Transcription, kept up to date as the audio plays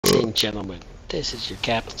Ladies and gentlemen, this is your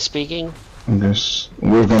captain speaking. This,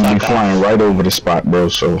 we're gonna be flying right over the spot, bro,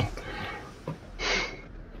 so.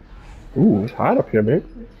 Ooh, it's hot up here, babe.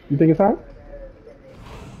 You think it's hot?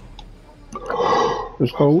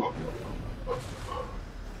 It's cold.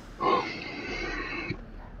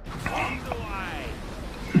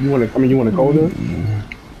 You want it? I mean, you want it colder?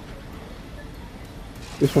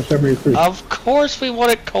 This one's February 3. Of course we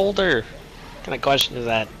want it colder. What kind of question is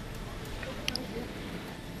that?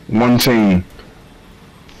 One team.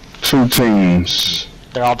 Two teams.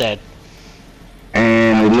 They're all dead.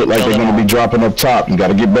 And it look like they're gonna be dropping up top. You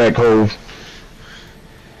gotta get back, Hove.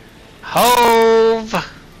 Hove!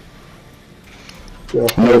 Yeah.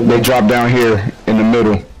 Nope, they drop down here in the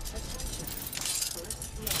middle.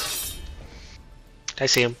 I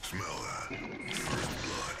see him.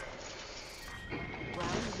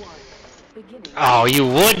 Oh, you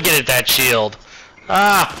would get at that shield.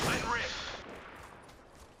 Ah!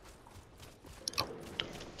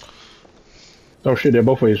 Oh shit, they're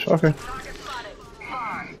both ways. Okay.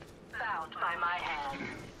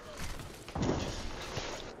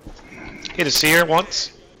 Hit a seer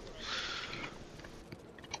once.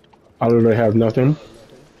 I literally have nothing.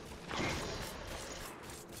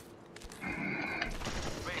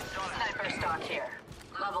 Sniper stock here.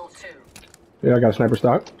 Level 2. Yeah, I got a sniper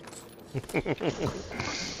stock.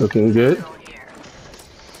 Looking good.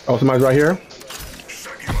 Oh, somebody's right here.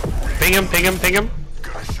 Ping him, ping him, ping him.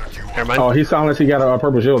 Never mind. Oh, he's silenced. He got a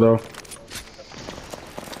purple shield though.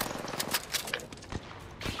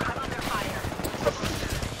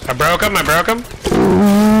 I broke him, I broke him.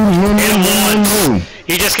 Hit him once.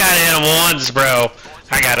 You just gotta hit him once, bro.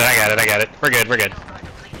 I got it, I got it, I got it. We're good, we're good.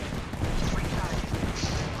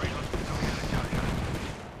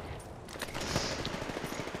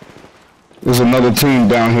 There's another team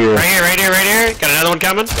down here. Right here, right here, right here. Got another one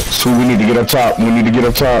coming. So we need to get up top. We need to get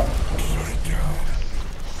up top.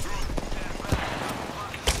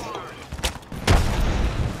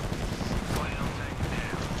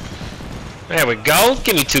 There we go.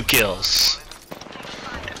 Give me 2 kills.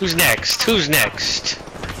 Who's next? Who's next?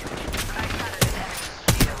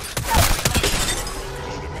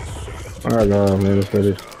 Alright, man, it's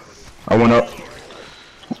ready. I went up.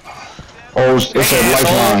 Oh, it's a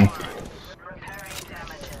lifeline.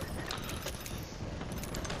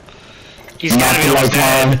 He's gotta be almost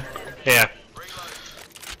dead. Yeah.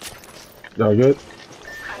 Y'all good?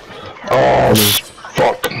 Oh,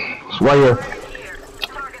 fuck. It's right here.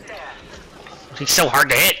 He's so hard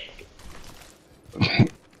to hit.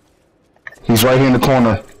 He's right here in the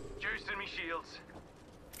corner.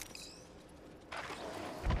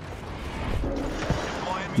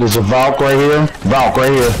 There's a Valk right here. Valk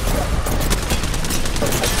right here.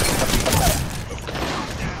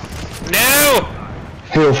 No!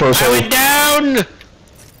 Heal first, I Hove. went down!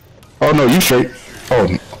 Oh no, you straight. Oh,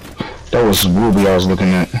 that was Ruby I was looking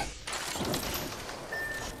at.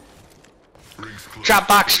 Drop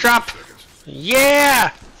box, drop! Yeah!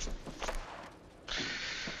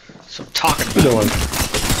 So I'm talking about. Doing.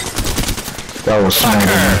 That was smart.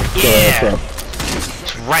 Yeah!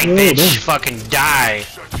 That's right, bitch. Fucking die.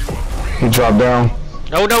 He dropped down.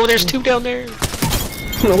 Oh no, there's 2 down there.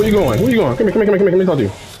 No, where you going? Where you going? Come here, come here, come here, come here. Let me talk to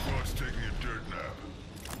you.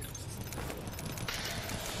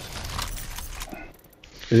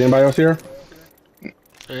 Is anybody else here?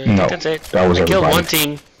 No, That's it. that was I killed everybody. one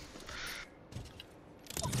team.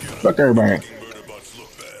 Fuck everybody.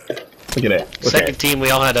 Look at that. What's Second team,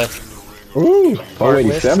 we all had a. that? Ooh,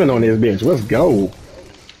 487 on this bitch. Let's go.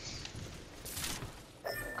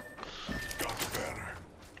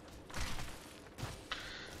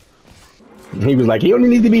 He was like, he only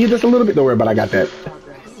needs to be hit just a little bit. Don't worry about it, I got that.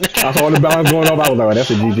 I saw the balance going off. I was like, oh,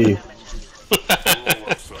 that's a GG.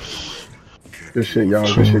 Good shit,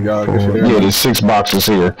 y'all. Good shit, y'all. Good shit, Yeah, there's 6 boxes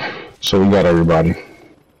here, so we got everybody.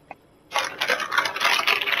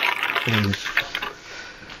 A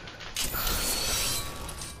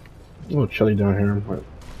little chilly down here, but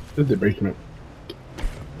this is the basement.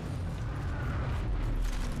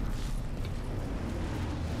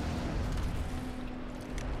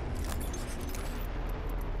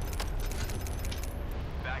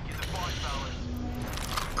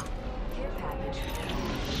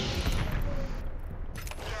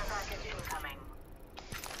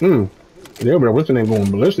 Yeah, but what's the name going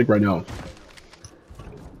ballistic right now?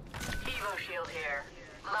 Evo shield here.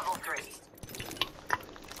 Level 3.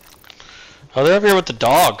 Oh, they're over here with the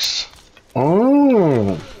dogs.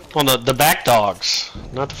 Oh, Well, the back dogs,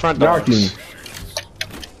 not the front dogs. Darky.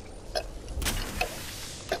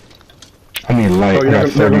 I need light. Oh, I you're got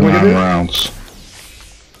not gonna look at 39 it? rounds.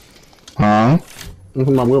 Huh? This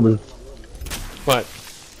is my Wilbur. What?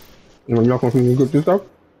 You want y'all come get this stuff?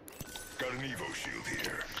 Got an Evo shield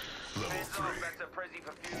here. Level 3. That's a Prezi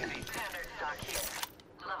for Fusey. Standard stock here.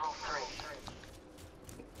 Level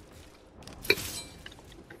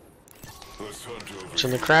 3. Let's hunt over. What's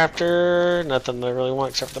in the crafter? Nothing I really want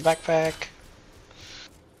except for the backpack.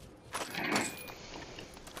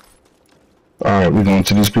 Alright, we going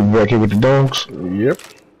to these people back here with the dogs? Yep.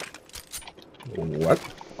 What?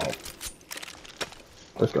 Oh.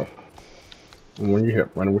 Let's go. When you hit,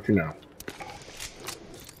 running with you now.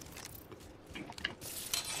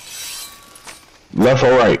 Left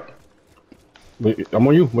or right? Wait, I'm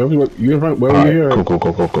on you. Wherever you in front, wherever Alright, you're here.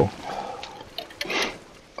 cool.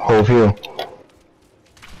 Hove Hill.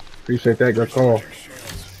 Appreciate that. Good call.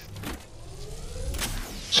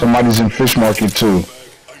 Somebody's in Fish Market too. I'm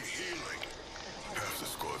healing. Half the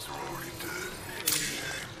squads are already dead.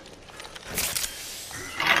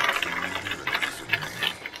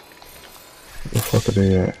 Where the fuck are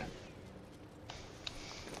they at?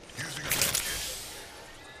 Using a medkit.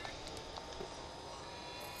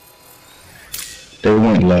 They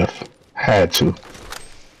went left. Had to.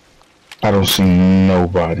 I don't see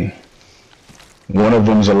nobody. One of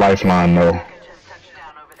them's a lifeline though. Just touched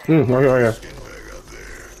down over there. Right here. Bag out there.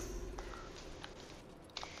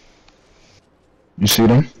 You see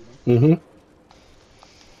them? Mm-hmm.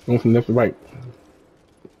 Going from left to right.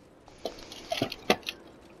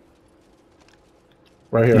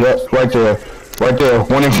 Right here. Yep, right there. Right there.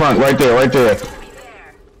 One in front, right there.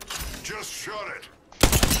 Just shot it.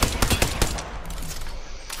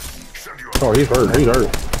 Send you Oh, he's hurt. He's hurt.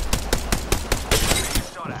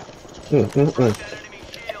 Reloading.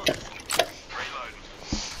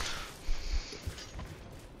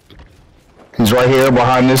 He's right here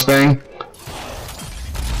behind this thing.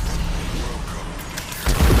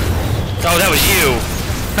 Oh, that was you!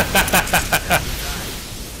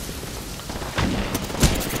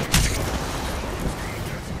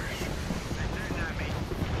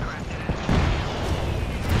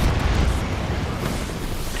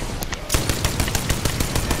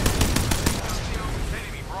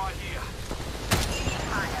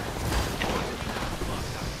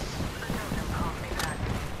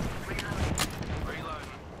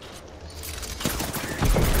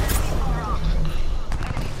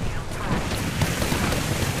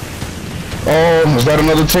 Oh, is that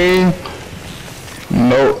another team?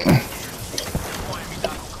 Nope.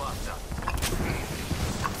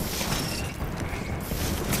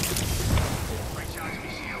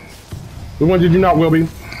 Which one did you not, Wilby?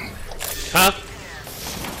 Huh?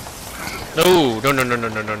 No,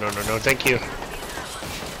 thank you.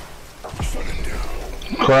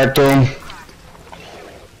 Cracked him.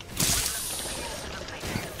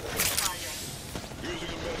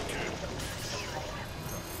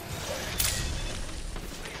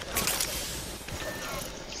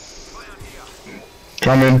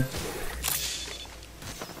 Coming.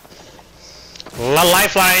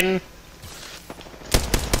 Lifeline!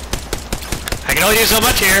 I can only do so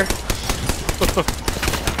much here.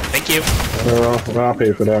 Thank you. Well, I'll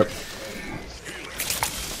pay for that.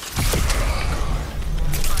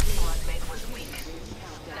 Squad mate was weak.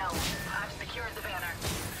 Now, I've secured the banner.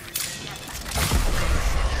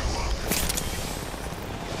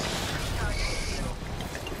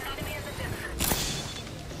 Enemy in the distance.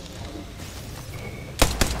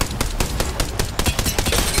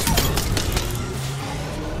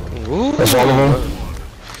 Ooh, That's all of them.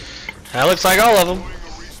 that looks like all of them.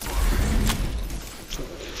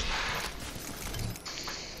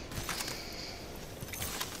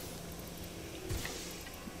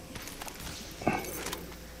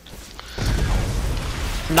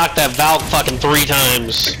 Knocked that Valk fucking 3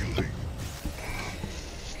 times.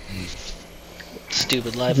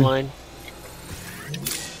 Stupid lifeline.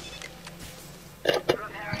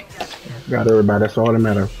 Got everybody. That's all that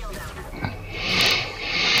matters.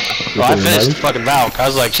 Well, I finished the fucking Valk. I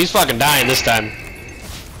was like, she's fucking dying this time.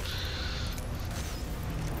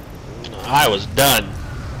 I was done.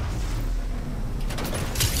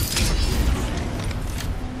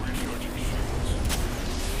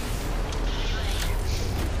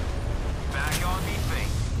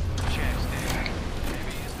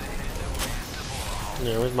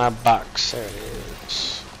 Yeah, where's my box? There it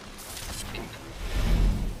is.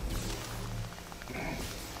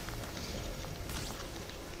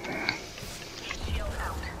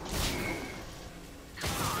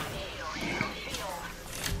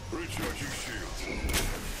 Recharging shields.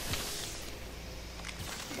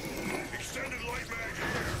 Extended light mag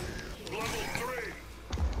here. Level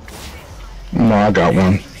 3. No, I got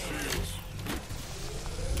one.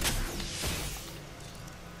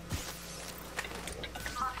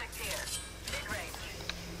 Optics here. Mid-range.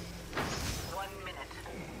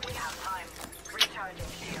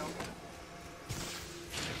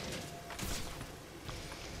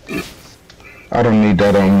 I don't need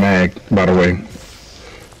that on mag, by the way.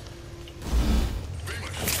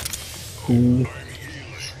 Ooh.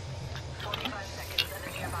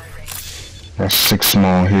 That's 6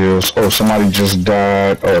 small heals. Oh, somebody just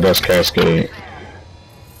died. Oh, that's Cascade.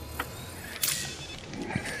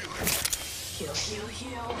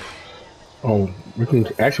 Oh, we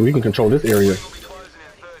can control this area.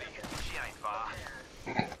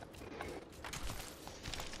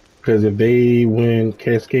 Because if they win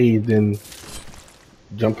Cascade, then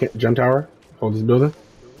jump tower, hold this building.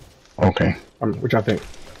 Okay. Which I think.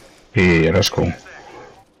 Yeah, that's cool.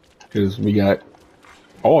 Because we got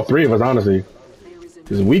all three of us, honestly.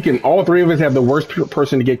 Because all three of us have the worst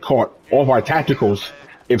person to get caught off our tacticals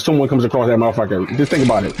if someone comes across that motherfucker. Just think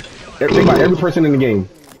about it. Think about every person in the game.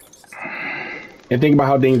 And think about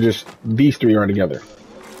how dangerous these three are together.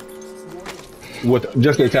 With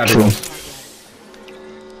just their tacticals.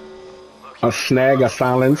 A snag, a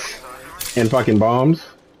silence, and fucking bombs.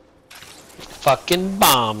 Fucking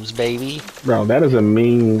bombs, baby. Bro, that's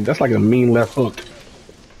like a mean left hook.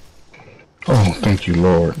 Oh, thank you,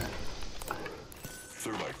 Lord.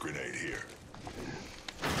 Thermite grenade here.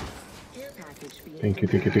 Thank you.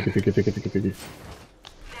 Standing by for care package.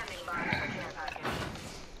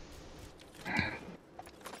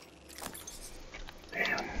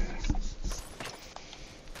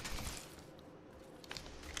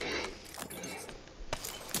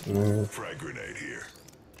 Frag grenade here.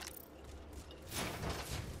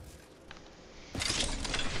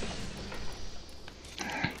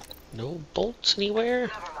 No bolts anywhere?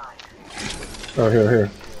 Never mind. Oh,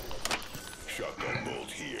 here. Shotgun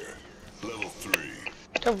bolt here. Level 3.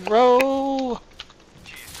 The row.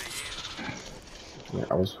 Yeah,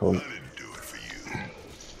 I was holding. I didn't do it for you.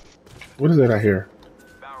 What is that out here?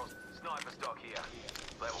 Barrels, sniper stock here.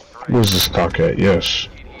 Level 3. Where's the stock at? Yes.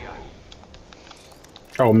 In here.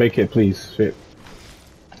 Oh, make it, please. Shit.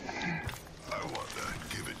 I want that.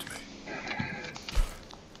 Give it to me.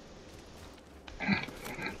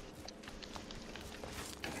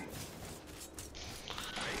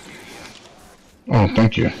 Oh,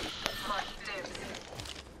 thank you.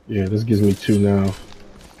 Yeah, this gives me 2 now.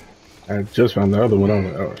 I just found the other one.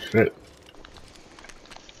 Oh shit.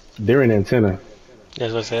 They're in antenna. Yeah,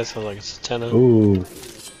 as I said, it sounds like it's a 10. Ooh.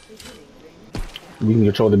 We can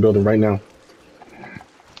control the building right now.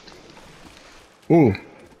 Ooh.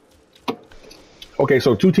 Okay,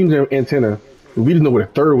 so 2 teams in antenna. We didn't know where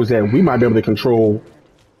the third was at. We might be able to control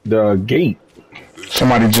the gate.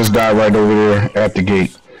 Somebody just died right over there at the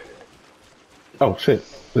gate. Oh shit.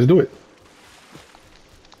 Let's do it.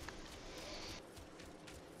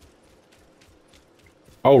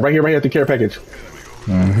 Oh, right here at the care package.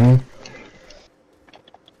 Mm-hmm.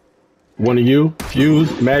 One of you,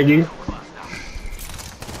 Fuse, Maggie.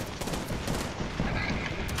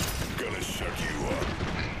 Gonna shut you up.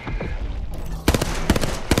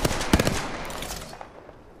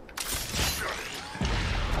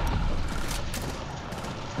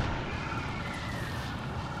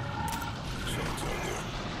 Someone's out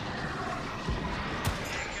there.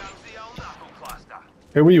 Here comes the old knuckle cluster.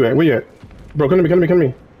 Hey, where you at? Where you at? Bro, come to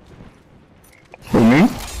me. Who, me?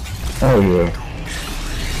 Oh, yeah.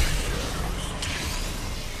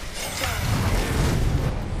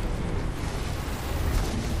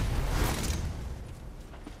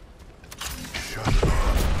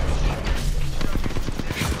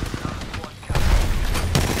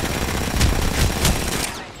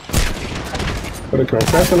 What a crap.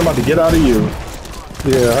 That's what I'm about to get out of you.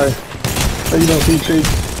 Yeah, how you doing, Peachy?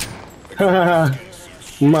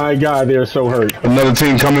 My God, they're so hurt. Another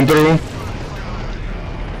team coming through.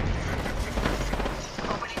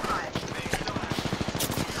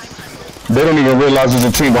 They don't even realize there's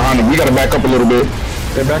a team behind them. We gotta back up a little bit.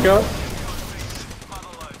 They back up?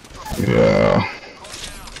 Yeah.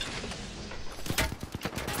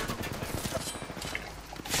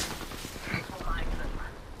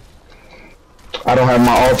 I don't have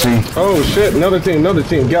my ulti. Oh shit, another team.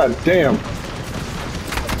 God damn.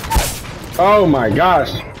 Oh my gosh.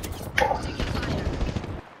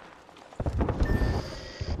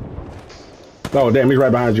 Oh damn, he's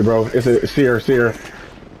right behind you, bro. It's a Seer.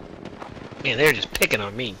 Man, they're just picking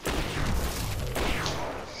on me.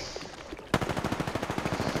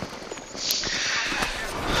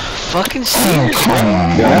 Fucking Sears, bro.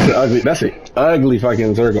 Yeah, that's an ugly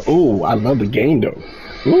fucking circle. Ooh, I love the game though.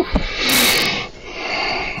 Ooh.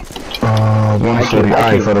 140.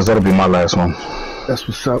 Alright, fellas, that'll be my last one. That's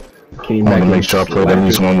what's up. Can you I want to make sure I played at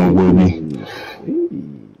least one with Wilby.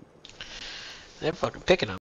 They're fucking picking on me.